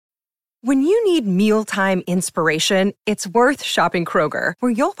When you need mealtime inspiration, it's worth shopping Kroger,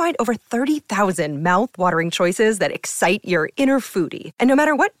 where you'll find over 30,000 mouth-watering choices that excite your inner foodie. And no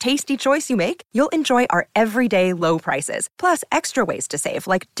matter what tasty choice you make, you'll enjoy our everyday low prices, plus extra ways to save,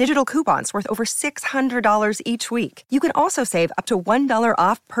 like digital coupons worth over $600 each week. You can also save up to $1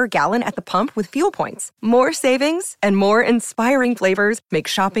 off per gallon at the pump with fuel points. More savings and more inspiring flavors make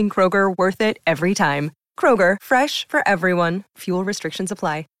shopping Kroger worth it every time. Kroger, fresh for everyone. Fuel restrictions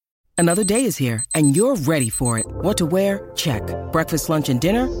apply. Another day is here, and you're ready for it. What to wear? Check. Breakfast, lunch, and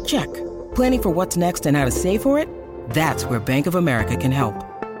dinner? Check. Planning for what's next and how to save for it? That's where Bank of America can help.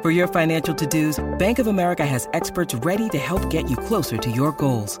 For your financial to-dos, Bank of America has experts ready to help get you closer to your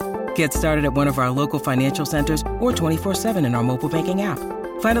goals. Get started at one of our local financial centers or 24/7 in our mobile banking app.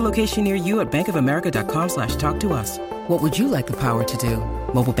 Find a location near you at bankofamerica.com/talktous. What would you like the power to do?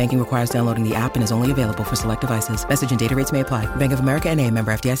 Mobile banking requires downloading the app and is only available for select devices. Message and data rates may apply. Bank of America N.A.,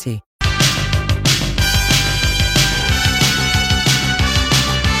 member FDIC.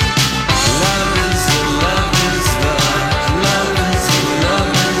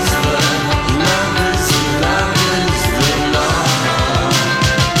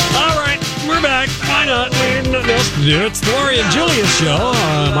 It's the Lori and Julia Show,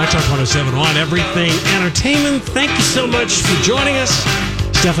 My Talk 107.1, Everything Entertainment. Thank you so much for joining us.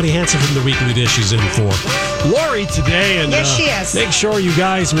 Stephanie Hansen from The Weekly Dish is in for Lori today. And yes, she is. Make sure you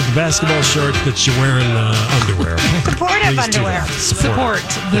guys with the basketball shirt that you're wearing underwear. Supportive underwear. Support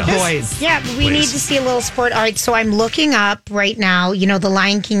the boys. Yeah, we need to see a little support. All right, so I'm looking up right now. You know, The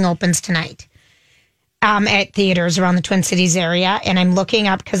Lion King opens tonight at theaters around the Twin Cities area. And I'm looking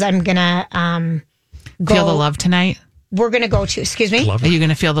up because I'm going to... Feel the love tonight? We're going to go to, excuse me? Are you going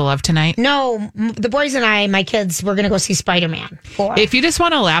to feel the love tonight? No, the boys and I, my kids, we're going to go see Spider-Man 4. If you just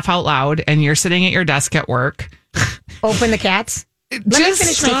want to laugh out loud and you're sitting at your desk at work. Open the cats. Let me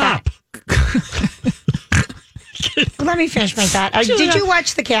finish stop. my thought. Let me finish my thought. Did you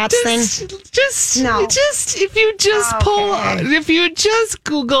watch the cats thing? No. If you just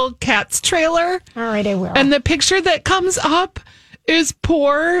Google Cats trailer. All right, I will. And the picture that comes up is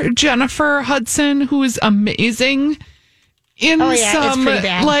poor Jennifer Hudson, who is amazing in some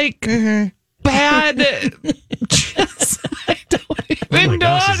like bad. Just, I don't even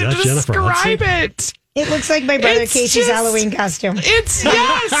know how to describe it. It looks like my brother Casey's Halloween costume. It's when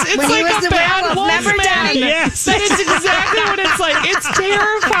like a bad Never Done. Yes, that is exactly what it's like. It's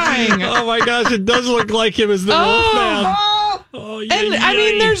terrifying. Oh my gosh, it does look like him as the Wolfman. I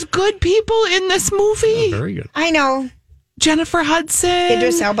mean, there's good people in this movie. Very good. I know. Jennifer Hudson.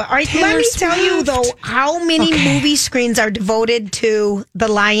 Idris Elba. All right, let me tell you, though, how many movie screens are devoted to The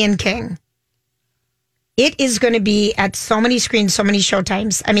Lion King. It is going to be at so many screens, so many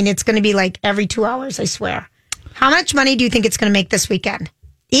showtimes. I mean, it's going to be like every 2 hours, I swear. How much money do you think it's going to make this weekend?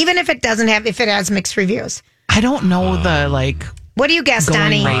 Even if it has mixed reviews. I don't know What do you guess,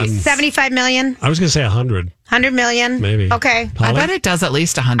 Donnie? 75 million? I was going to say 100. 100 million? Maybe. Okay. Holly? I bet it does at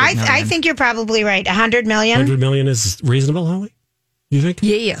least 100 million. I think you're probably right. 100 million? 100 million is reasonable, Holly? You think?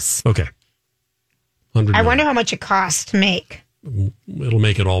 Yes. Okay. 100 I wonder how much it costs to make. It'll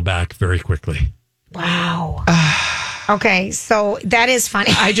make it all back very quickly. Wow. Okay, so that is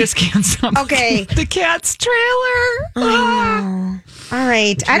funny. I just can't stop. Okay. The Cats trailer. Oh. All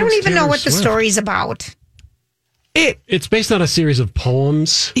right. I don't even know what the story's about. It's based on a series of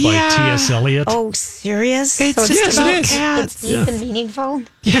poems by T.S. Eliot. Oh, serious? It's so just about cats. cats. It's deep and meaningful.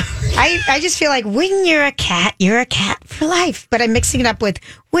 Yeah. I just feel like when you're a cat for life. But I'm mixing it up with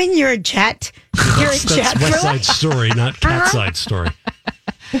when you're a jet, you're a jet That's for West Side life. Story, not Cat Side Story.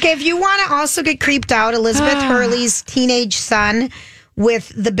 Okay, if you want to also get creeped out, Elizabeth Hurley's teenage son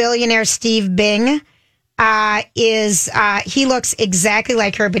with the billionaire Steve Bing he looks exactly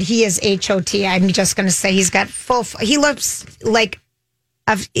like her, but he is HOT. I'm just going to say he looks like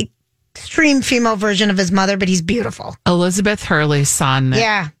an extreme female version of his mother, but he's beautiful. Elizabeth Hurley's son.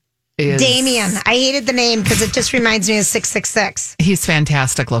 Yeah. Damien. I hated the name because it just reminds me of 666. He's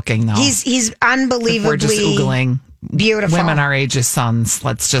fantastic looking, though. He's unbelievably We're just oogling beautiful. Women our age's sons.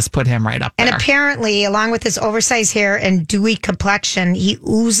 Let's just put him right up there. And apparently, along with his oversized hair and dewy complexion, he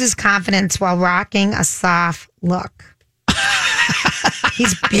oozes confidence while rocking a soft look.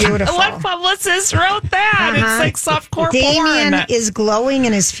 He's beautiful. What publicist wrote that? It's like softcore Damien porn. is glowing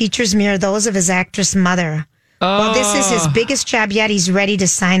and his features mirror those of his actress mother. Well, this is his biggest job yet. He's ready to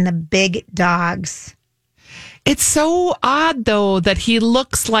sign the big dogs. It's so odd, though, that he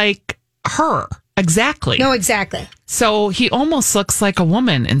looks like her. Exactly. No, exactly. So he almost looks like a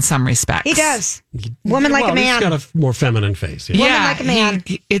woman in some respects. He does. Woman like a man. He's got a more feminine face. Yeah, woman like a man.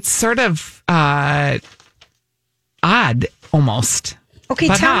 It's sort of odd, almost. Okay,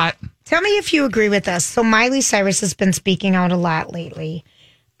 but hot. Tell me if you agree with us. So Miley Cyrus has been speaking out a lot lately.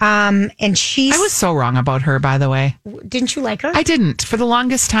 And I was so wrong about her, by the way. Didn't you like her? I didn't for the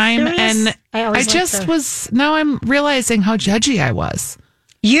longest time. Serious? And I just was, now I'm realizing how judgy I was.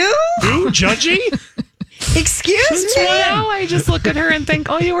 You judgy? Excuse me? Now I just look at her and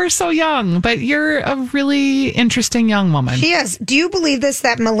think, oh, you were so young, but you're a really interesting young woman. She is. Do you believe this,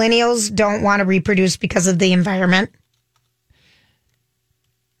 that millennials don't want to reproduce because of the environment?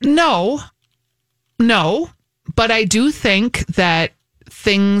 No, but I do think that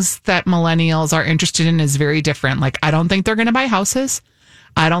things that millennials are interested in is very different. Like, I don't think they're going to buy houses.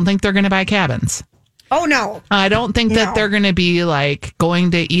 I don't think they're going to buy cabins. Oh, no. I don't think that they're going to be like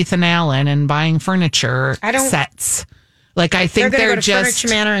going to Ethan Allen and buying furniture sets. Like, I think they're just Furniture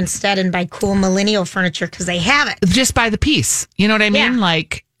Manor instead and buy cool millennial furniture because they have it. Just by the piece. You know what I mean?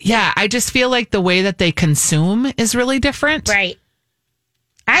 Like, I just feel like the way that they consume is really different. Right.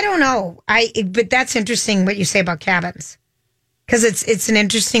 I don't know. But that's interesting what you say about cabins. Because it's an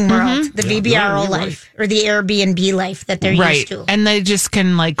interesting world, the VBRO life or the Airbnb life that they're used to. And they just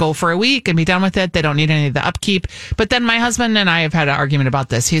can like go for a week and be done with it. They don't need any of the upkeep. But then my husband and I have had an argument about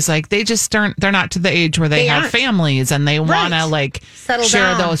this. He's like, they're not to the age where they have families and they want to like settle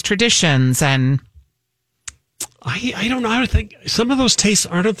share down. those traditions. And I don't know. I think some of those tastes,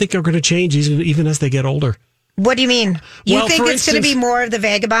 I don't think are going to change even as they get older. What do you mean? You think it's going to be more of the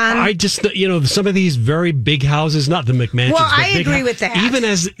vagabond? I just, some of these very big houses, not the McMansions. Well, I agree with that. Even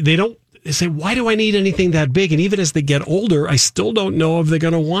as they say, why do I need anything that big? And even as they get older, I still don't know if they're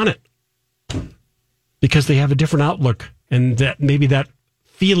going to want it. Because they have a different outlook. And that maybe that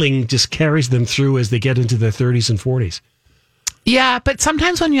feeling just carries them through as they get into their 30s and 40s. Yeah, but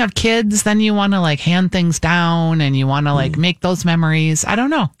sometimes when you have kids, then you want to like hand things down and you want to like make those memories. I don't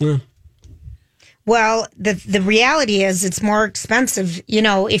know. Yeah. Well, the reality is it's more expensive.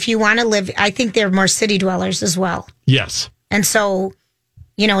 If you want to live, I think they're more city dwellers as well. Yes. And so,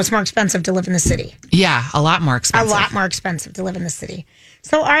 it's more expensive to live in the city. Yeah, a lot more expensive. A lot more expensive to live in the city.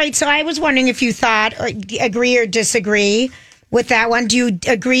 So, all right. So I was wondering if you thought, or agree or disagree with that one. Do you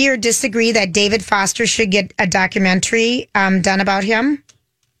agree or disagree that David Foster should get a documentary done about him?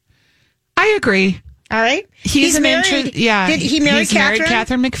 I agree. All right. He's married. Did he marry Catherine? He's married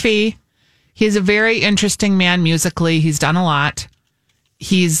Catherine McPhee. He's a very interesting man musically. He's done a lot.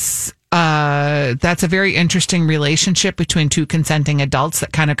 That's a very interesting relationship between two consenting adults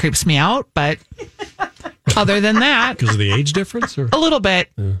that kind of creeps me out. But other than that, because of the age difference, or a little bit.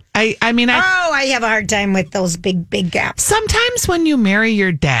 Yeah. I have a hard time with those big gaps. Sometimes when you marry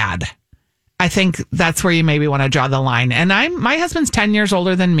your dad, I think that's where you maybe want to draw the line. And my husband's 10 years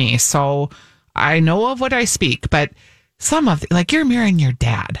older than me, so I know of what I speak, but you're marrying your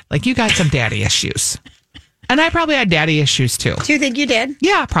dad. Like, you got some daddy issues. And I probably had daddy issues, too. Do you think you did?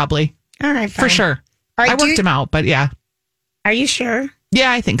 Yeah, probably. All right, fine. For sure. All right, I worked him out, but yeah. Are you sure?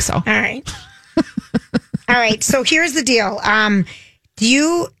 Yeah, I think so. All right. All right, so here's the deal. I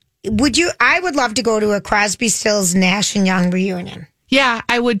would love to go to a Crosby, Stills, Nash and Young reunion. Yeah,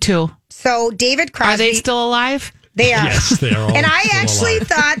 I would, too. So David Crosby. Are they still alive? They are. Yes, they are all and I actually alive.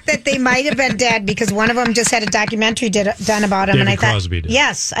 thought that they might have been dead because one of them just had a documentary done about him. David and I thought, Crosby did.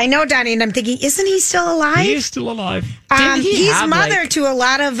 Yes, I know, Donnie. And I'm thinking, isn't he still alive? He is still alive. He's mother to a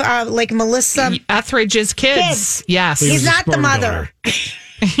lot of Melissa Etheridge's kids. Yes. He's not the mother.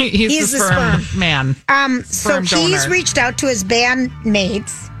 he's the sperm man. So he's reached out to his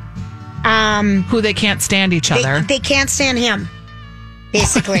bandmates. Who they can't stand each other. They can't stand him.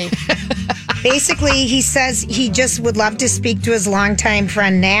 Basically, he says he just would love to speak to his longtime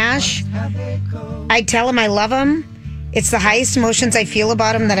friend Nash. I tell him I love him. It's the highest emotions I feel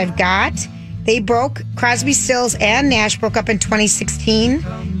about him that I've got. Crosby, Stills, and Nash broke up in 2016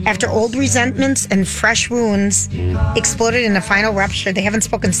 after old resentments and fresh wounds exploded in a final rupture. They haven't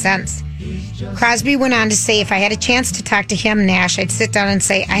spoken since. Crosby went on to say, if I had a chance to talk to him, Nash, I'd sit down and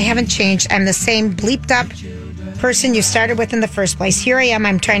say, I haven't changed. I'm the same bleeped up person you started with in the first place. Here I am.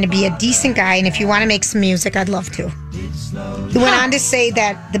 I'm trying to be a decent guy, and if you want to make some music, I'd love to. He went on to say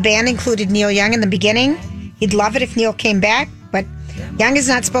that the band included Neil Young in the beginning. He'd love it if Neil came back, but Young has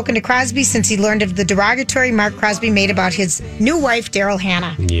not spoken to Crosby since he learned of the derogatory remark Crosby made about his new wife, Daryl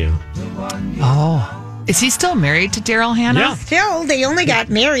Hannah. Yeah. Oh. Is he still married to Daryl Hannah? Yeah. Still, they only got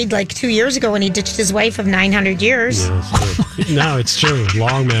married like 2 years ago when he ditched his wife of 900 years. Yeah, no, it's true.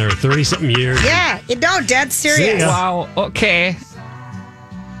 Long marriage, 30-something years. Yeah, dead serious. Wow, okay.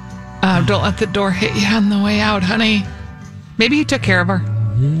 Don't let the door hit you on the way out, honey. Maybe he took care of her.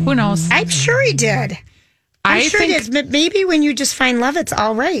 Who knows? I'm sure he did. I'm sure he did. But maybe when you just find love, it's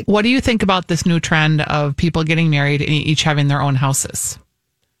all right. What do you think about this new trend of people getting married and each having their own houses?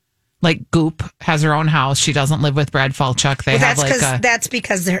 Like Goop has her own house. She doesn't live with Brad Falchuk. That's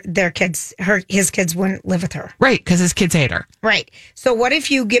because their kids, his kids wouldn't live with her. Right, because his kids hate her. Right. So what if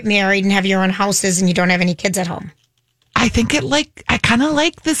you get married and have your own houses and you don't have any kids at home? I think I kind of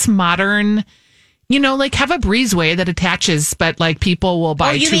like this modern, like have a breezeway that attaches, but like people will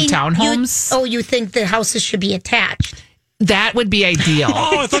buy 2 townhomes. You think the houses should be attached? That would be ideal.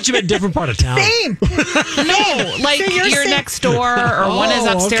 Oh, I thought you meant different part of town. Same. No, like so you're next door, or one is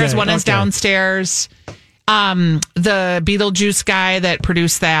upstairs, one is downstairs. The Beetlejuice guy that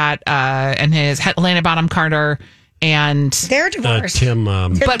produced that, and his Helena Bonham Carter, and they're divorced. Tim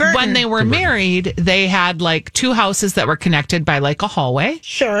but Burton. When they were married, they had like 2 houses that were connected by like a hallway.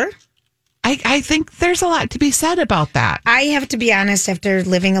 Sure. I think there's a lot to be said about that. I have to be honest, after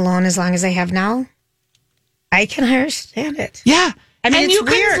living alone as long as I have now, I can understand it. Yeah. I mean, and it's you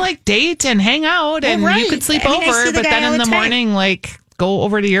weird. can like date and hang out and you could sleep over, but then in the morning, like go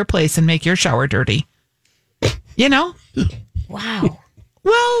over to your place and make your shower dirty. Wow.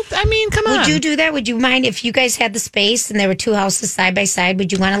 Well, I mean, come on. Would you do that? Would you mind if you guys had the space and there were 2 houses side by side?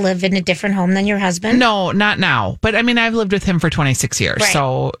 Would you want to live in a different home than your husband? No, not now. But I mean, I've lived with him for 26 years,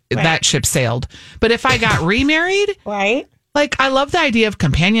 so that ship sailed. But if I got remarried, right? Like, I love the idea of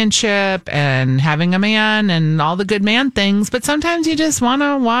companionship and having a man and all the good man things, but sometimes you just want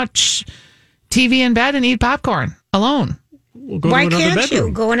to watch TV in bed and eat popcorn alone. Why can't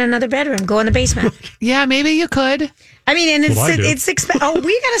you go in another bedroom? Go in the basement. Yeah, maybe you could. I mean, and it's expensive. Oh,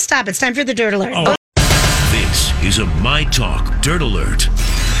 we got to stop. It's time for the Dirt Alert. Oh. This is a My Talk Dirt Alert.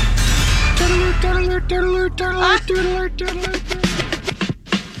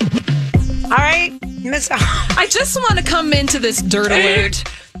 All right, Miss. I just want to come into this Dirt Alert.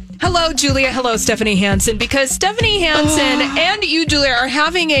 Hello, Julia. Hello, Stephanie Hansen. Because Stephanie Hansen and you, Julia, are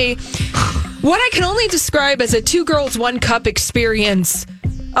having what I can only describe as a 2 girls, 1 cup experience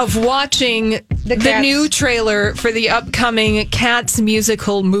of watching the new trailer for the upcoming Cats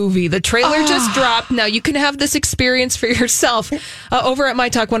musical movie. The trailer just dropped. Now you can have this experience for yourself over at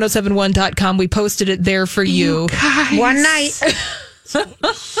mytalk1071.com. We posted it there for you. One night.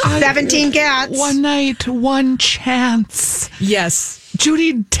 17 cats. One night, one chance. Yes.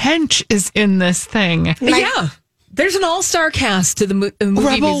 Judi Dench is in this thing. Yeah. There's an all-star cast to the movie.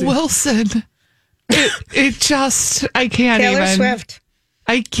 Rebel Wilson. It just, I can't Taylor even. Swift.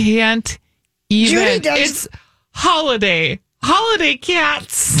 I can't even. Judi Dench. It's holiday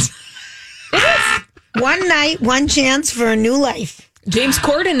Cats. It is. One night, one chance for a new life. James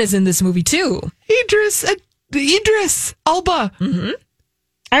Corden is in this movie too. Idris Elba. Mm-hmm.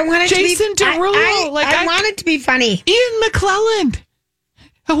 I want it Jason to be Derulo. I want it to be funny. Ian McClellan.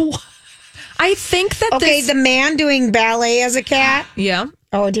 Oh. I think that the man doing ballet as a cat. Yeah.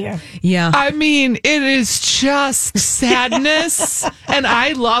 Oh dear. Yeah. I mean, it is just sadness, and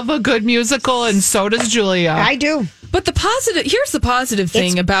I love a good musical, and so does Julia. I do. But here's the positive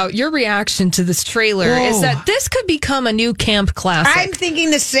thing about your reaction to this trailer is that this could become a new camp classic. I'm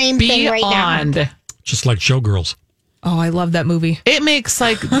thinking the same thing right now. Just like Showgirls. Oh, I love that movie. It makes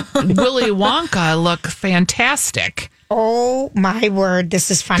like Willy Wonka look fantastic. Oh my word, this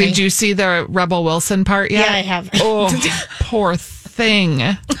is funny. Did you see the Rebel Wilson part yet? Yeah, I have. Oh, poor thing.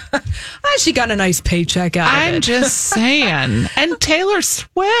 She got a nice paycheck out of it. I'm just saying. And Taylor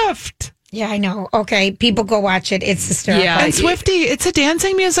Swift. Yeah, I know. Okay, people go watch it. It's hysterical. Yeah, and Swiftie, it's a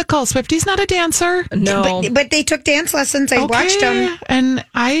dancing musical. Swiftie's not a dancer. No. But they took dance lessons. I watched them. And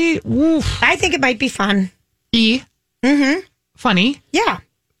I think it might be fun. Funny. Yeah.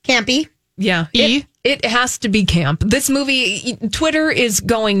 Campy. Yeah. It has to be camp. This movie, Twitter is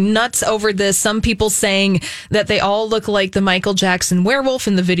going nuts over this. Some people saying that they all look like the Michael Jackson werewolf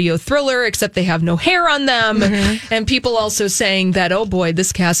in the video Thriller, except they have no hair on them. Mm-hmm. And people also saying that, oh boy,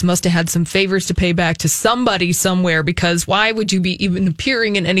 this cast must have had some favors to pay back to somebody somewhere, because why would you be even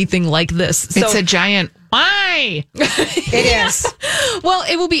appearing in anything like this? It's a giant why? It is. Well,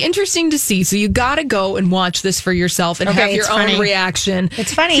 it will be interesting to see. So you got to go and watch this for yourself and have your own reaction.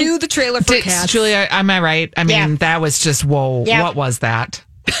 It's funny. To the trailer for Cats. Julia, am I right? I mean, that was just, whoa. Yeah. What was that?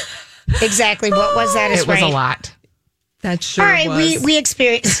 Exactly. What was that? It was a lot. That sure was. All right, was. we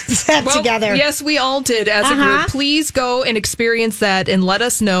experienced that together. Yes, we all did as a group. Please go and experience that and let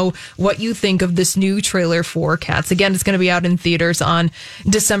us know what you think of this new trailer for Cats. Again, it's going to be out in theaters on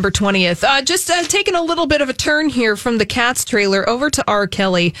December 20th. Just taking a little bit of a turn here from the Cats trailer over to R.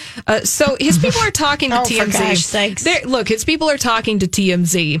 Kelly. So his people are talking to TMZ. For gosh sakes. Look, his people are talking to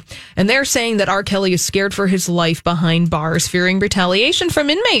TMZ, and they're saying that R. Kelly is scared for his life behind bars, fearing retaliation from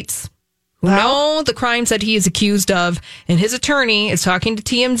inmates who know the crimes that he is accused of. And his attorney is talking to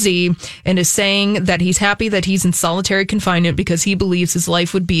TMZ and is saying that he's happy that he's in solitary confinement because he believes his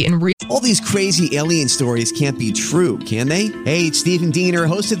life would be in real. All these crazy alien stories can't be true, can they? Hey, it's Stephen Diener,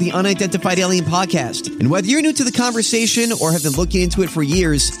 host of the Unidentified Alien Podcast. And whether you're new to the conversation or have been looking into it for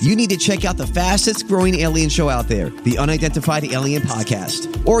years, you need to check out the fastest growing alien show out there, the Unidentified Alien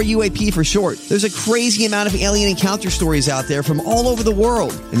Podcast, or UAP for short. There's a crazy amount of alien encounter stories out there from all over the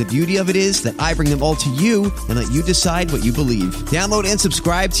world. And the beauty of it is that I bring them all to you and let you decide what you believe. Download and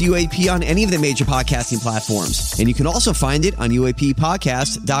subscribe to UAP on any of the major podcasting platforms. And you can also find it on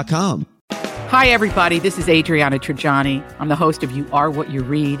UAPpodcast.com. Hi, everybody. This is Adriana Trajani. I'm the host of You Are What You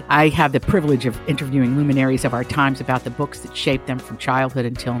Read. I have the privilege of interviewing luminaries of our times about the books that shaped them from childhood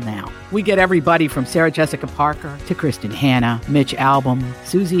until now. We get everybody from Sarah Jessica Parker to Kristen Hanna, Mitch Albom,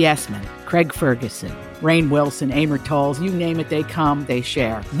 Susie Essman, Craig Ferguson, Rainn Wilson, Amor Tolls, you name it, they come, they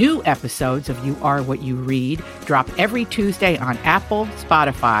share. New episodes of You Are What You Read drop every Tuesday on Apple,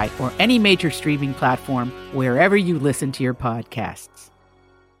 Spotify, or any major streaming platform wherever you listen to your podcasts.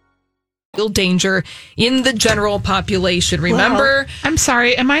 Danger in the general population. Remember? I'm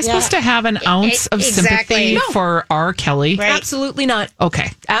sorry. Am I supposed to have an ounce of sympathy for R. Kelly? Right. Absolutely not. Okay.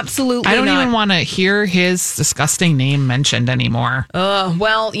 Absolutely not. I don't even want to hear his disgusting name mentioned anymore.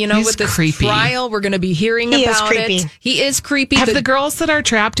 Well, you know, He's with this creepy. trial, we're going to be hearing about it. He is creepy. Have the girls that are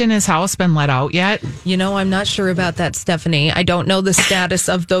trapped in his house been let out yet? You know, I'm not sure about that, Stephanie. I don't know the status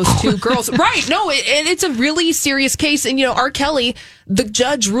of those two girls. Right. No, it's a really serious case. And, you know, R. Kelly, the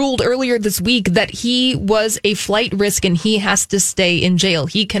judge ruled earlier this week that he was a flight risk and he has to stay in jail.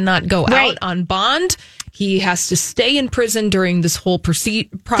 He cannot go out on bond. He has to stay in prison during this whole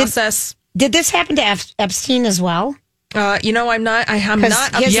process. Did this happen to Epstein as well? You know, I'm not up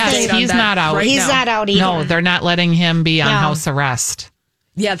to date on he's that not out. Right He's now. not out either. No, they're not letting him be on house arrest.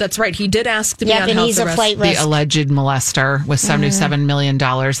 Yeah, that's right. He did ask to be on then house he's arrest. a flight risk. The alleged molester with $77 million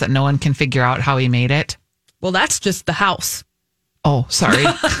that no one can figure out how he made it. Well, that's just the house. Oh, sorry.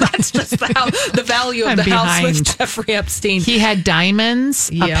 That's just the value of the house with Jeffrey Epstein. He had diamonds,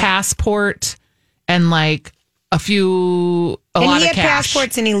 a passport, and like a lot of cash. And he had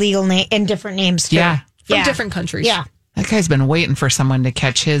passports in illegal in different names too. Yeah. From different countries. Yeah. That guy's been waiting for someone to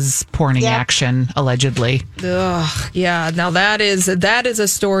catch his porning action, allegedly. Ugh, yeah. Now that is a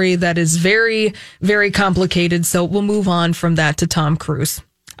story that is very, very complicated. So we'll move on from that to Tom Cruise.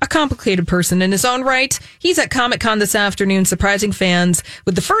 A complicated person in his own right. He's at Comic-Con this afternoon, surprising fans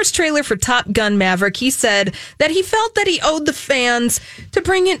with the first trailer for Top Gun Maverick. He said that he felt that he owed the fans to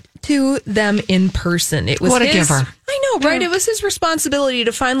bring it to them in person. It was what a giver. I know, right? It was his responsibility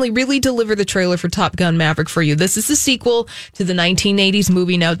to finally really deliver the trailer for Top Gun Maverick for you. This is the sequel to the 1980s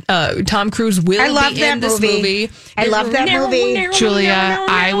movie. Now, Tom Cruise will be in this movie. I love that movie. Julia,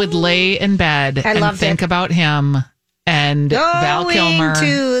 I would lay in bed and think about him. And Val Kilmer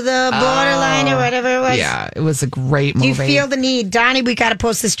to the borderline or whatever it was. Yeah, it was a great movie. Do you feel the need, Donnie? We got to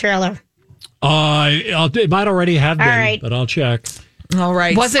post this trailer. It might already have been, right. but I'll check. All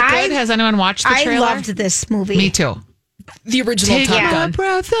right. Was it good? Has anyone watched the trailer? I loved this movie. Me too. The original Take Top my Gun.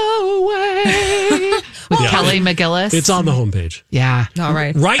 breath away. With Kelly McGillis. It's on the homepage. Yeah. All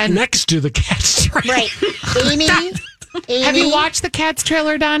right. Right next to the Cats trailer. Right. Amy. Have you watched the Cats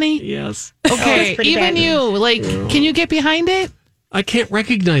trailer, Donnie? Yes. Okay, even you. Can you get behind it? I can't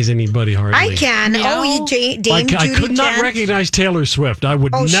recognize anybody hardly. I can. No. Dame Judi I could not Dench. recognize Taylor Swift. I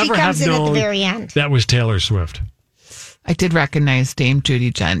would she never comes have in at the known very end. that was Taylor Swift. I did recognize Dame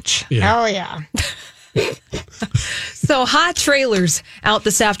Judi Dench. Yeah. Oh, yeah. So hot trailers out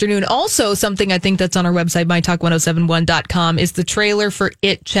this afternoon. Also, something I think that's on our website, mytalk1071.com, is the trailer for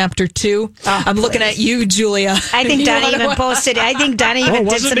It Chapter 2. I'm looking at you, Julia. I think Donnie even posted. I think Donnie even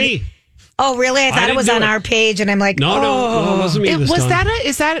did some. Me. Oh, really? I thought it was on our page, and I'm like, No, it wasn't me.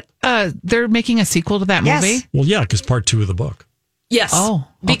 Is that they're making a sequel to that movie? Yes. Well, yeah, because part 2 of the book. Yes. Oh,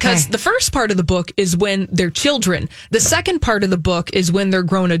 because okay. the first part of the book is when they're children. The second part of the book is when they're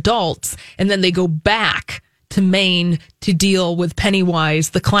grown adults, and then they go back to Maine to deal with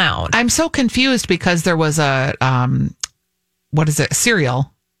Pennywise the clown. I'm so confused because there was a what is it?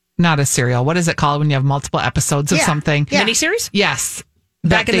 Serial. Not a serial. What is it called when you have multiple episodes of something? Yeah. Miniseries? Yes.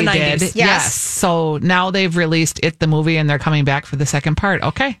 Back in the 90s. Did. Yes. So now they've released It, the movie, and they're coming back for the second part.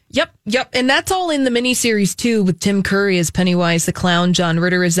 Okay. Yep. And that's all in the miniseries, too, with Tim Curry as Pennywise the Clown. John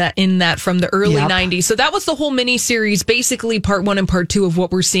Ritter is in that from the early 90s. So that was the whole miniseries, basically part 1 and part 2 of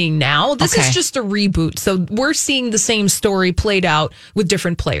what we're seeing now. This is just a reboot. So we're seeing the same story played out with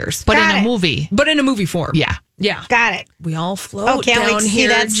different players. But in a movie. But in a movie form. Yeah. Yeah. got it. We all float can't wait down to see here,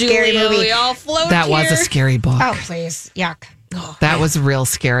 that scary Julia. movie. We all float That was here. a scary book. Oh, please. Yuck. That was real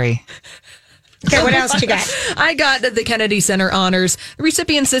scary. Okay, what else you got? I got the Kennedy Center honors. The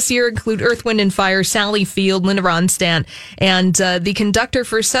recipients this year include Earth, Wind, and Fire, Sally Field, Linda Ronstadt, and the conductor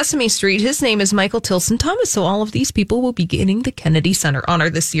for Sesame Street. His name is Michael Tilson Thomas. So all of these people will be getting the Kennedy Center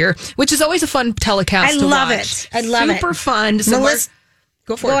honor this year, which is always a fun telecast to watch. I love it. Super fun. So Melissa,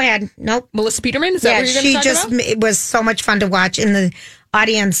 go ahead. Nope. Melissa Peterman, is that what you're going to talk about? It was so much fun to watch in the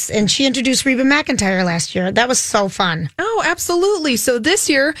audience, and she introduced Reba McEntire last year. That was so fun. Oh, absolutely. So this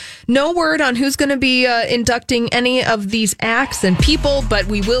year, no word on who's going to be inducting any of these acts and people, but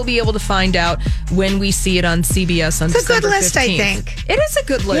we will be able to find out when we see it on CBS on December 15th. It's a good list, I think. It is a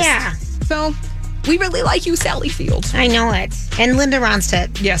good list. Yeah. So we really like you, Sally Field. I know it. And Linda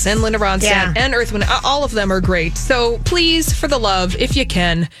Ronstadt. Yes, and Linda Ronstadt and Earth, Wind. All of them are great. So please, for the love, if you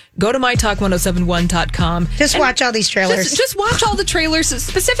can, go to mytalk1071.com. Just watch all these trailers. Just watch all the trailers,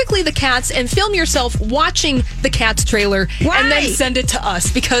 specifically the Cats, and film yourself watching the Cats trailer. Why? And then send it to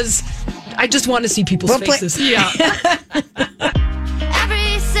us, because I just want to see people's faces. Yeah.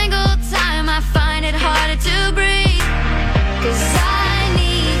 Every single time I find it harder to breathe, 'cause I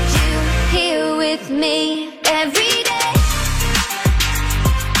need you here with me every day.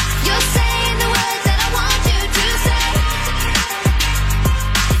 You're saying the words that I want you to say.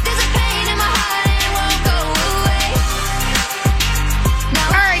 There's a pain in my heart and it won't go away. Now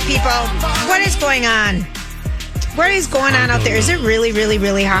all right, people. What is going on? What is going on out there? Is it really, really,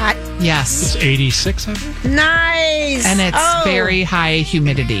 really hot? Yes. It's 86, I think. Nice. And it's very high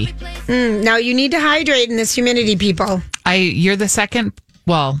humidity. Now you need to hydrate in this humidity, people. You're the second,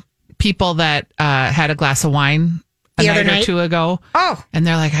 people that had a glass of wine a night or two ago. Oh. And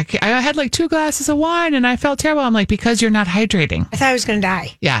they're like, I had like 2 glasses of wine and I felt terrible. I'm like, because you're not hydrating. I thought I was going to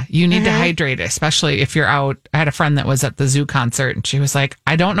die. Yeah, you need to hydrate, especially if you're out. I had a friend that was at the Zoo concert and she was like,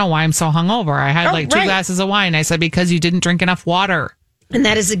 I don't know why I'm so hungover. I had 2 glasses of wine. I said, because you didn't drink enough water. And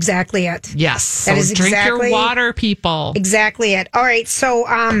that is exactly it. Yes. That so is drink your water, people. Exactly it. All right.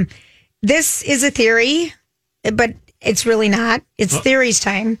 So this is a theory, but it's really not. It's theories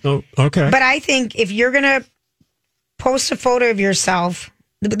time. Oh, okay. But I think if you're going to post a photo of yourself,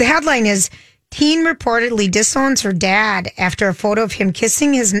 the headline is teen reportedly disowns her dad after a photo of him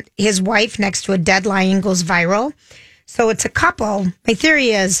kissing his wife next to a dead lion goes viral. So it's a couple. My theory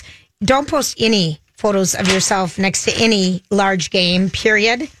is don't post any photos of yourself next to any large game,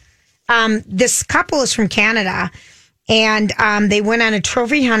 period. This couple is from Canada, and they went on a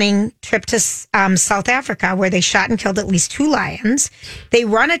trophy hunting trip to South Africa where they shot and killed at least 2 lions. They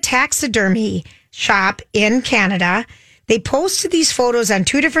run a taxidermy shop in Canada. They posted these photos on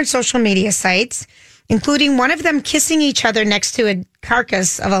 2 different social media sites, including one of them kissing each other next to a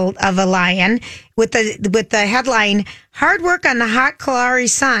carcass of a lion with the headline, "Hard work on the hot Kalahari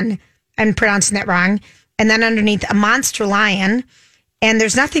sun." I'm pronouncing that wrong. And then underneath, a monster lion. And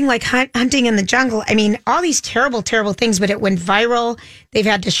there's nothing like hunting in the jungle. I mean, all these terrible, terrible things, but it went viral. They've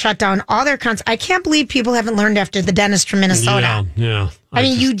had to shut down all their accounts. I can't believe people haven't learned after the dentist from Minnesota. Yeah. I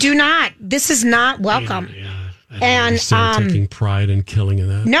mean, you do not. This is not welcome. And taking pride in killing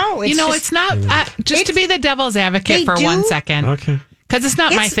that. No, it's not. Just to be the devil's advocate for 1 second. Okay. Because it's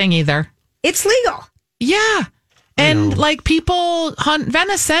not my thing either. It's legal. Yeah. And people hunt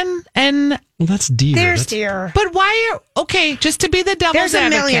venison and... Well, that's deer. There's deer. But why just to be the devil's advocate. There's a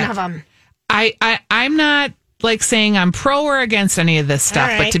million of them. I'm not saying I'm pro or against any of this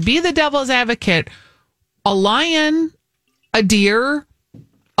stuff, but to be the devil's advocate, a lion, a deer,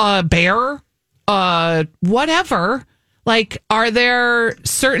 a bear, whatever, are there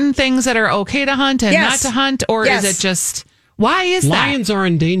certain things that are okay to hunt and not to hunt? Or is it just, why is Lions are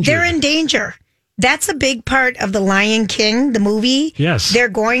in danger. They're in danger. That's a big part of The Lion King, the movie. Yes. They're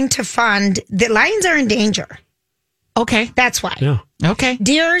going to fund... The lions are in danger. Okay. That's why. Yeah. Okay.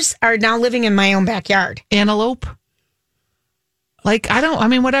 Deers are now living in my own backyard. Antelope.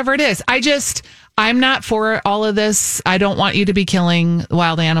 Whatever it is. I'm not for all of this. I don't want you to be killing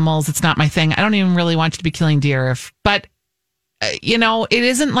wild animals. It's not my thing. I don't even really want you to be killing deer. But it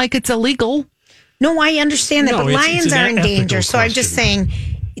isn't like it's illegal. No, I understand that, but lions are in danger. So I'm just saying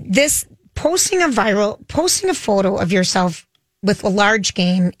this... Posting a photo of yourself with a large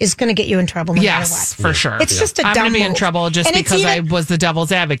game is going to get you in trouble no matter what. Yes, for sure. It's just a dumb move. I'm going to be in trouble just because I was the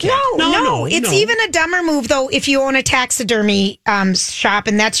devil's advocate. No. It's even a dumber move, though, if you own a taxidermy shop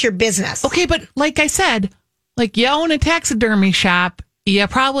and that's your business. Okay, but like I said, you own a taxidermy shop, you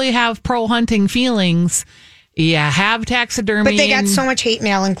probably have pro-hunting feelings. You have taxidermy. But they got so much hate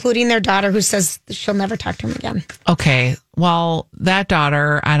mail, including their daughter who says she'll never talk to him again. Okay. Well, that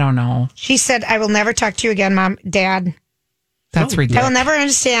daughter, I don't know. She said, I will never talk to you again, Mom, Dad. That's ridiculous. I will never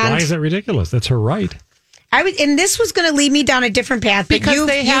understand. Why is that ridiculous? That's her right. And this was going to lead me down a different path, but because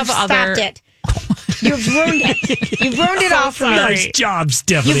you've stopped it. You've ruined it. You've ruined it all for me. Nice job,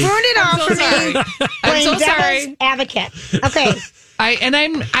 Stephanie. You've ruined it all for me. I'm so devil's sorry. advocate. Okay.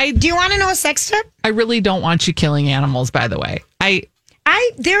 Do you want to know a sex tip? I really don't want you killing animals, by the way. I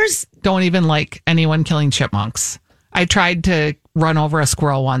don't even like anyone killing chipmunks. I tried to run over a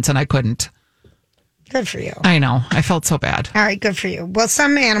squirrel once and I couldn't. Good for you. I know. I felt so bad. All right, good for you. Well,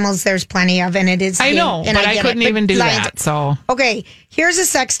 some animals there's plenty of, and it is. I know, but I couldn't even do that. So okay, here's a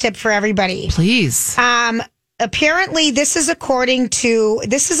sex tip for everybody. Please. Apparently, this is a Facebook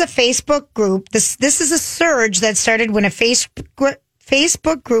group. This is a surge that started when a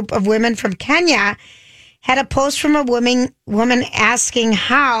Facebook group of women from Kenya had a post from a woman asking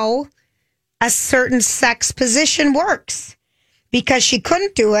how a certain sex position works because she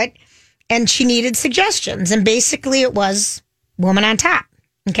couldn't do it. And she needed suggestions. And basically it was woman on top.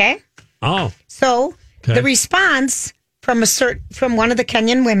 Okay? Oh. So the response from one of the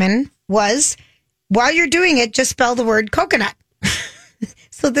Kenyan women was, while you're doing it, just spell the word coconut.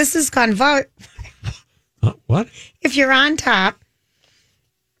 So this has gone what? If you're on top,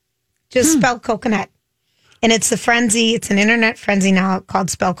 just spell coconut. And it's it's an internet frenzy now called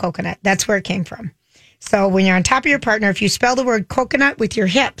Spell Coconut. That's where it came from. So when you're on top of your partner, if you spell the word coconut with your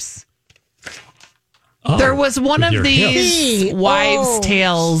hips. There was one of these wives'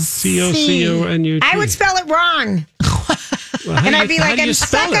 tales. C-O-C-O-N-U-T. I would spell it wrong. And I'd be like, I'm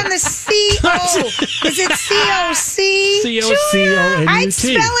stuck on the C-O. Is it C-O-C? C-O-C-O-N-U-T. I'd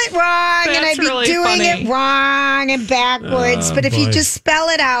spell it wrong, and I'd be doing it wrong and backwards. But if you just spell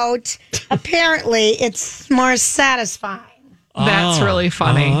it out, apparently it's more satisfying. That's really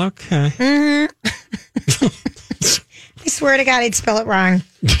funny. Okay. Mm-hmm. I swear to God, I'd spell it wrong.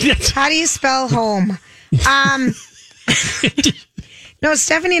 How do you spell home? No,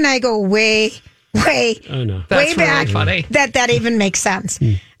 Stephanie and I go way back. Funny. That even makes sense.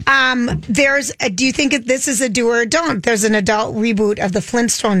 Do you think this is a do or a don't? There's an adult reboot of the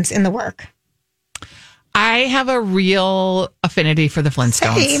Flintstones in the work. I have a real affinity for the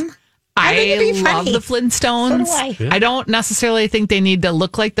Flintstones. Same. I love the Flintstones. So do I. I don't necessarily think they need to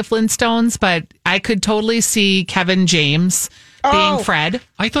look like the Flintstones, but I could totally see Kevin James being Fred.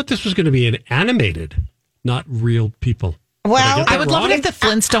 I thought this was going to be an animated, not real people. Well, I would love it if the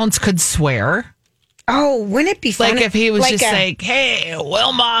Flintstones could swear. Oh, wouldn't it be fun? Like if he was just like, hey,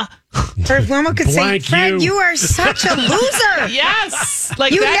 Wilma. Or if Wilma could say, Fred, you are such a loser. Yes.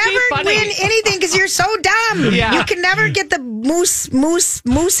 Like you that'd never win anything because you're so dumb. Yeah. You can never get the moose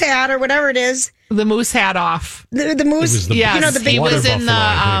hat or whatever it is. The moose hat off. The moose. Yes. You know, the big was in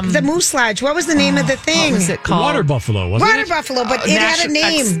the moose lodge. What was the name of the thing? What was it called? Water buffalo, wasn't it? Water buffalo, but it had a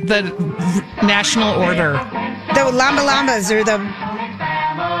name. The National Order. The Lamba Lambas or the...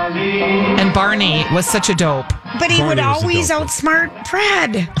 And Barney was such a dope. But he would always outsmart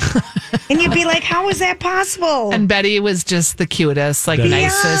Fred. And you'd be like, how is that possible? And Betty was just the cutest, like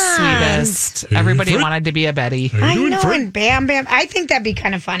nicest, sweetest. Everybody wanted to be a Betty. I know, and Bam Bam. I think that'd be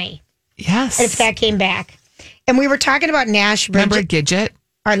kind of funny. Yes. If that came back. And we were talking about Nash Bridget. Remember Gidget?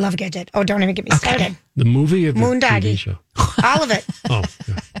 I love Gidget. Oh, don't even get me started. The movie or the Moondoggie. TV show? All of it. Oh,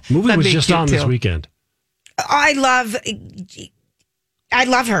 yeah. Movie was just on this weekend. I love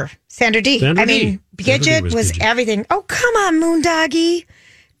her. Sandra Dee. Gidget was everything. Oh, come on, Moondoggie.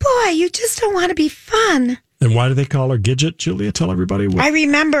 Boy, you just don't want to be fun. And why do they call her Gidget, Julia? Tell everybody. I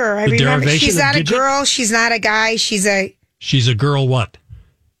remember. She's not a girl. She's not a guy. She's a girl what?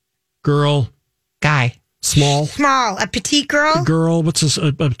 Girl. Guy. Small. A petite girl. Girl. What's a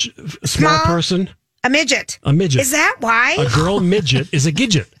small person? A midget. A midget. Is that why? A girl midget is a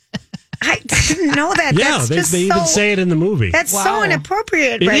gidget. I didn't know that. Yeah, they even say it in the movie. That's so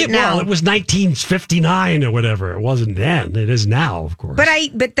inappropriate right now. Well, it was 1959 or whatever. It wasn't then. It is now, of course. But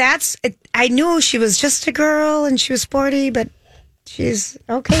I knew she was just a girl and she was sporty, but she's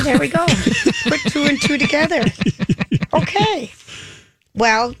okay. There we go. Put two and two together. Okay.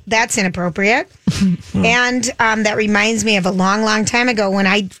 Well, that's inappropriate. And that reminds me of a long, long time ago when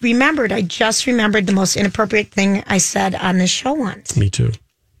I just remembered the most inappropriate thing I said on this show once. Me too.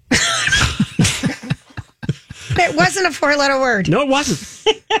 It wasn't a 4-letter word. No, it wasn't.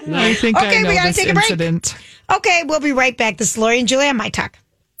 No. I think I know we gotta this take incident. A break. Okay, we'll be right back. This is Lori and Julia on My Talk.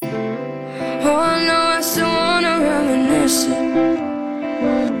 Oh, no, I still wanna reminisce it.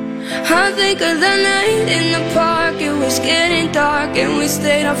 I think of the night in the park. It was getting dark and we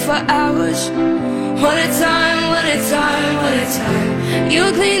stayed up for hours. What a time, what a time, what a time.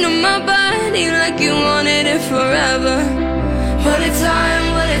 You cleaned up my body like you wanted it forever. What a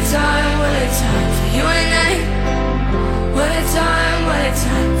time, what a time, what a time for you and I. What a time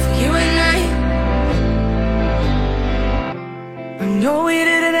for you and I. I know we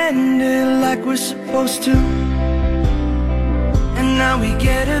didn't end it like we're supposed used to. And now we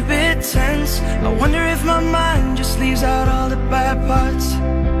get a bit tense. I wonder if my mind just leaves out all the bad parts.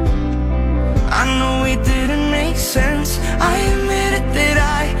 I know it didn't make sense. I admit it that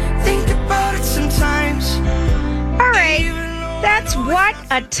I think about it sometimes. All right. That's what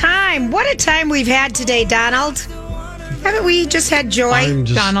a time. What a time we've had today, Donald. Haven't we just had joy? I'm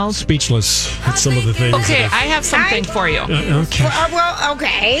just Donald? speechless at some of the things. Okay, I have something for you. Okay. Well,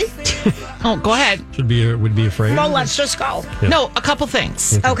 okay. Oh, go ahead. Would be afraid. Well, let's just go. Yeah. No, a couple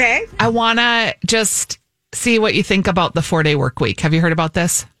things. Okay. I want to just see what you think about the 4-day work week. Have you heard about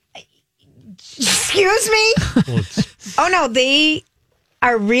this? Excuse me? Oh, no, they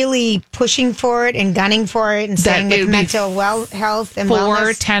are really pushing for it and gunning for it and saying with mental health and 4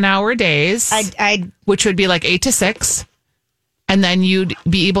 wellness. 10-hour days, which would be like 8 to 6. And then you'd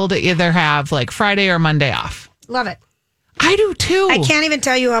be able to either have like Friday or Monday off. Love it. I do too. I can't even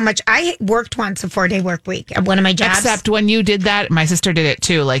tell you how much I worked once a 4-day work week at one of my jobs. Except when you did that, my sister did it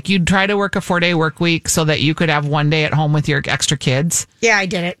too. Like you'd try to work a 4-day work week so that you could have 1 day at home with your extra kids. Yeah, I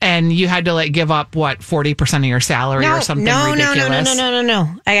did it. And you had to like give up 40% of your salary or something ridiculous.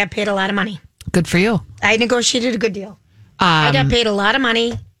 No. I got paid a lot of money. Good for you. I negotiated a good deal. I got paid a lot of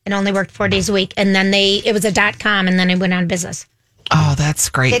money and only worked 4 days a week. And then it was a .com and then I went out of business. Oh, that's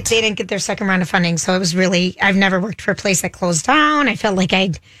great. They didn't get their second round of funding. So it was really, I've never worked for a place that closed down. I felt like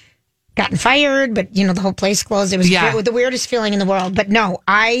I'd gotten fired, but the whole place closed. It was the weirdest feeling in the world. But no,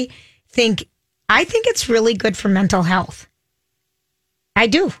 I think it's really good for mental health. I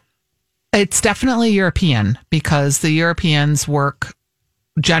do. It's definitely European because the Europeans work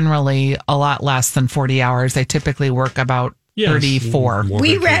generally a lot less than 40 hours. They typically work about 34.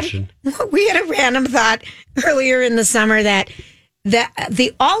 We had a random thought earlier in the summer that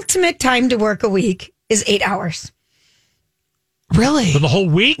the ultimate time to work a week is 8 hours. Really? For the whole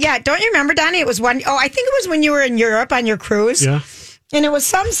week? Yeah. Don't you remember, Donnie? It was I think it was when you were in Europe on your cruise. Yeah. And it was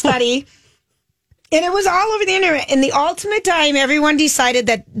some study. And it was all over the internet. And the ultimate time, everyone decided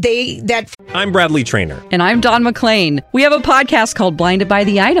that I'm Bradley Trainer. And I'm Don McClain. We have a podcast called Blinded by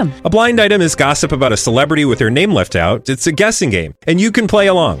the Item. A blind item is gossip about a celebrity with their name left out. It's a guessing game, and you can play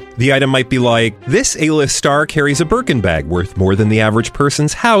along. The item might be like, this A-list star carries a Birkin bag worth more than the average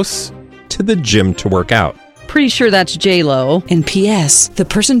person's house to the gym to work out. Pretty sure that's J-Lo. And P.S. the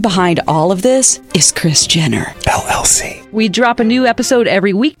person behind all of this is Kris Jenner, LLC. We drop a new episode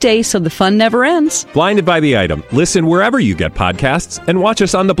every weekday so the fun never ends. Blinded by the Item. Listen wherever you get podcasts and watch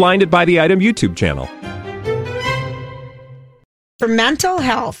us on the Blinded by the Item YouTube channel. for mental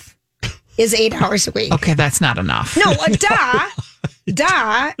health is 8 hours a week. Okay, that's not enough. No,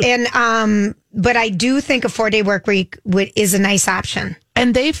 duh. And but I do think a 4-day work week is a nice option.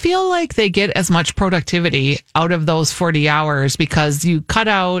 And they feel like they get as much productivity out of those 40 hours because you cut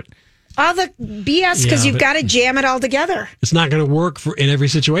out all the BS because you've got to jam it all together. It's not going to work in every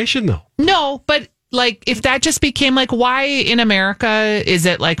situation, though. No, but like if that just became like, why in America is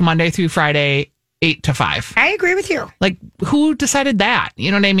it like Monday through Friday, 8 to 5? I agree with you. Like, who decided that? You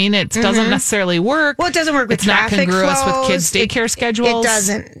know what I mean? It doesn't necessarily work. Well, it doesn't work with it's not traffic congruous flows. with kids' daycare schedules. It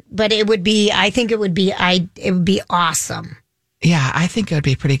doesn't. But it would be. I think it would be. It would be awesome. Yeah, I think it would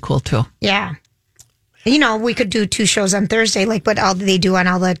be pretty cool too. Yeah, you know, we could do 2 shows on Thursday, like what all they do on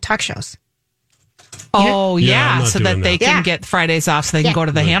all the talk shows. Oh yeah, so that they can get Fridays off, so they can go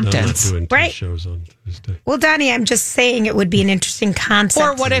to the Hamptons. Right. Shows on Thursday. Well, Donnie, I'm just saying it would be an interesting concept.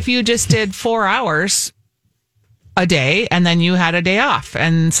 Or what if you just did 4 hours a day and then you had a day off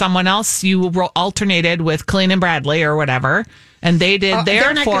and someone else you alternated with Colleen and Bradley or whatever and they did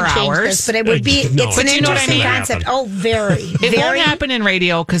their 4 hours. This, but it would be it's an interesting concept. Oh, very. It won't happen in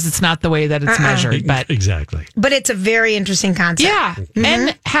radio because it's not the way that it's measured. But exactly. But it's a very interesting concept. Yeah.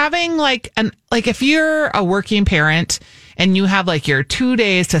 And having like if you're a working parent and you have like your 2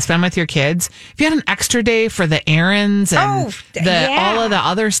 days to spend with your kids, if you had an extra day for the errands and all of the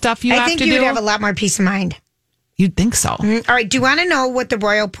other stuff you have to do. I think you would have a lot more peace of mind. You'd think so. All right. Do you want to know what the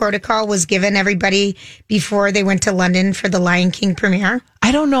royal protocol was given everybody before they went to London for the Lion King premiere?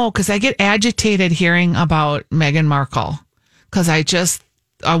 I don't know, because I get agitated hearing about Meghan Markle, because I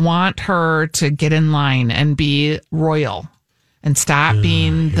want her to get in line and be royal and stop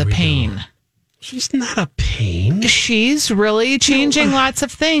being the pain. Go. She's not a pain. She's really changing lots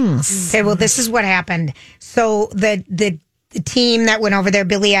of things. Okay, well, this is what happened. So the team that went over there,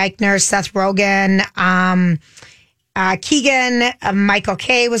 Billy Eichner, Seth Rogen, Keegan, Michael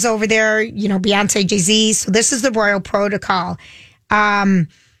Kay was over there, Beyonce, Jay-Z. So this is the royal protocol. And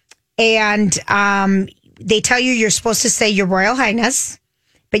they tell you you're supposed to say Your Royal Highness,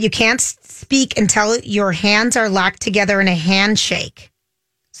 but you can't speak until your hands are locked together in a handshake.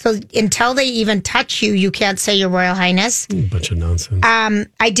 So until they even touch you, you can't say Your Royal Highness. Bunch of nonsense.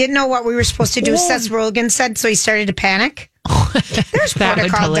 I didn't know what we were supposed to do. Seth Rogen said, so he started to panic. There's that protocol,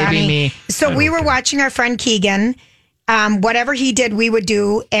 would totally Donnie. be me. So we were watching our friend Keegan. Whatever he did, we would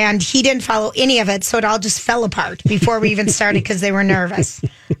do, and he didn't follow any of it, so it all just fell apart before we even started because they were nervous.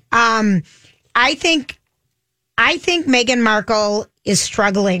 I think Meghan Markle is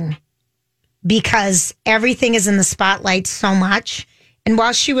struggling because everything is in the spotlight so much. And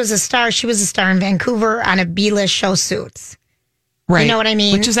while she was a star in Vancouver on a B-list show, Suits. Right. You know what I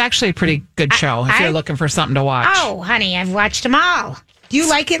mean? Which is actually a pretty good show if you're looking for something to watch. Oh, honey, I've watched them all. Do you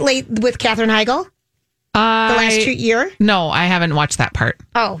like it late with Katherine Heigl? The last year? No, I haven't watched that part.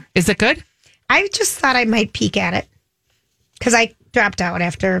 Oh. Is it good? I just thought I might peek at it because I dropped out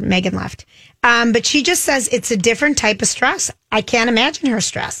after Meghan left. But she just says it's a different type of stress. I can't imagine her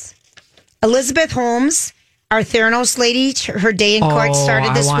stress. Elizabeth Holmes, our Theranos lady, her day in court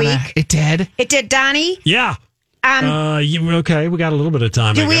started this week. It did? It did, Donnie? Yeah. Okay, we got a little bit of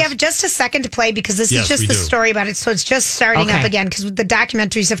time. Do we have just a second to play? Because this is just the story about it. So it's just starting up again because the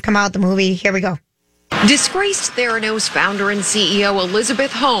documentaries have come out, the movie. Here we go. Disgraced Theranos founder and CEO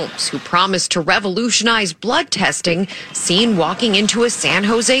Elizabeth Holmes, who promised to revolutionize blood testing, seen walking into a San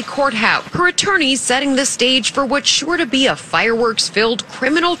Jose courthouse. Her attorneys setting the stage for what's sure to be a fireworks-filled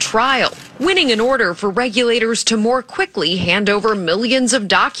criminal trial, winning an order for regulators to more quickly hand over millions of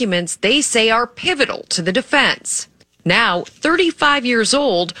documents they say are pivotal to the defense. Now, 35 years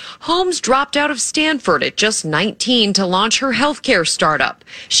old, Holmes dropped out of Stanford at just 19 to launch her healthcare startup.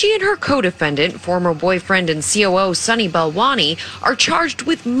 She and her co-defendant, former boyfriend and COO Sunny Balwani, are charged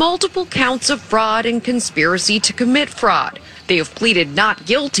with multiple counts of fraud and conspiracy to commit fraud. They have pleaded not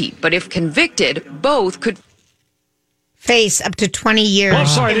guilty, but if convicted, both could face up to 20 years. Oh,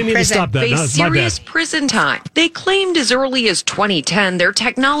 sorry, I didn't mean to stop that. Face serious prison time. They claimed as early as 2010 their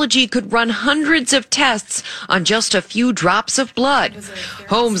technology could run hundreds of tests on just a few drops of blood.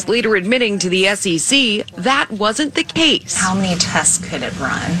 Holmes later admitting to the SEC that wasn't the case. How many tests could it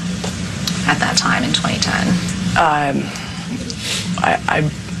run at that time in 2010?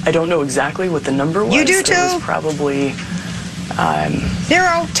 I don't know exactly what the number was. You do too? It was probably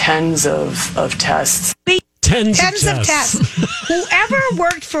 0. Tens of tests. Tens of tests. Whoever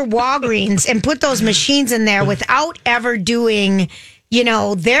worked for Walgreens and put those machines in there without ever doing,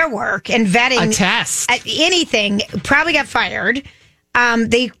 their work and vetting a test, anything, probably got fired.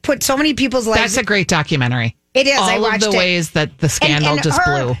 They put so many people's lives. That's a great documentary. It is. I watched watched the ways that the scandal just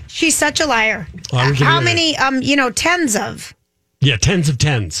blew. She's such a liar. How many? Tens of. Yeah, tens of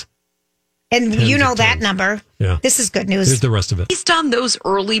tens. And Tens you know of that tens. number. Yeah. This is good news. Here's the rest of it. Based on those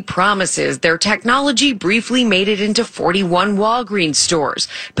early promises, their technology briefly made it into 41 Walgreens stores,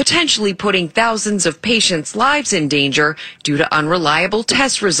 potentially putting thousands of patients' lives in danger due to unreliable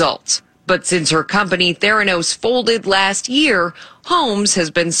test results. But since her company Theranos folded last year, Holmes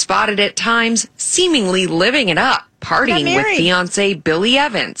has been spotted at times seemingly living it up, partying with fiance Billy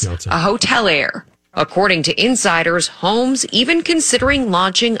Evans, a hotelier. According to insiders, Holmes even considering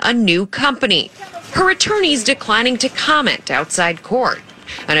launching a new company. Her attorneys declining to comment outside court.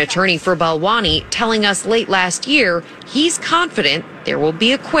 An attorney for Balwani telling us late last year he's confident there will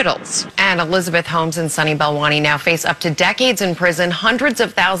be acquittals. And Elizabeth Holmes and Sunny Balwani now face up to decades in prison, hundreds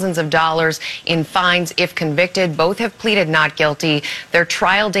of thousands of dollars in fines if convicted. Both have pleaded not guilty. Their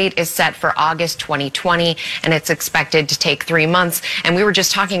trial date is set for August 2020, and it's expected to take 3 months. And we were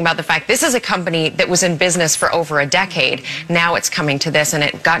just talking about the fact this is a company that was in business for over a decade. Now it's coming to this, and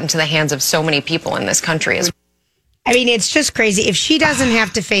it got into the hands of so many people in this country as well. I mean, it's just crazy. If she doesn't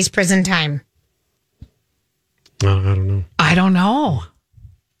have to face prison time. I don't know. I don't know.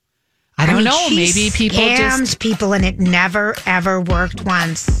 I don't know. Maybe people scams people and it never, ever worked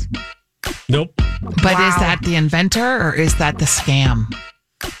once. Nope. But is that the inventor or is that the scam?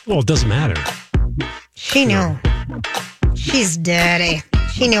 Well, it doesn't matter. She knew. She's dirty.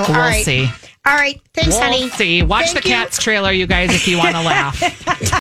 She knew. We'll see. All right. Thanks, honey. We'll see. Watch the Cats trailer, you guys, if you want to laugh.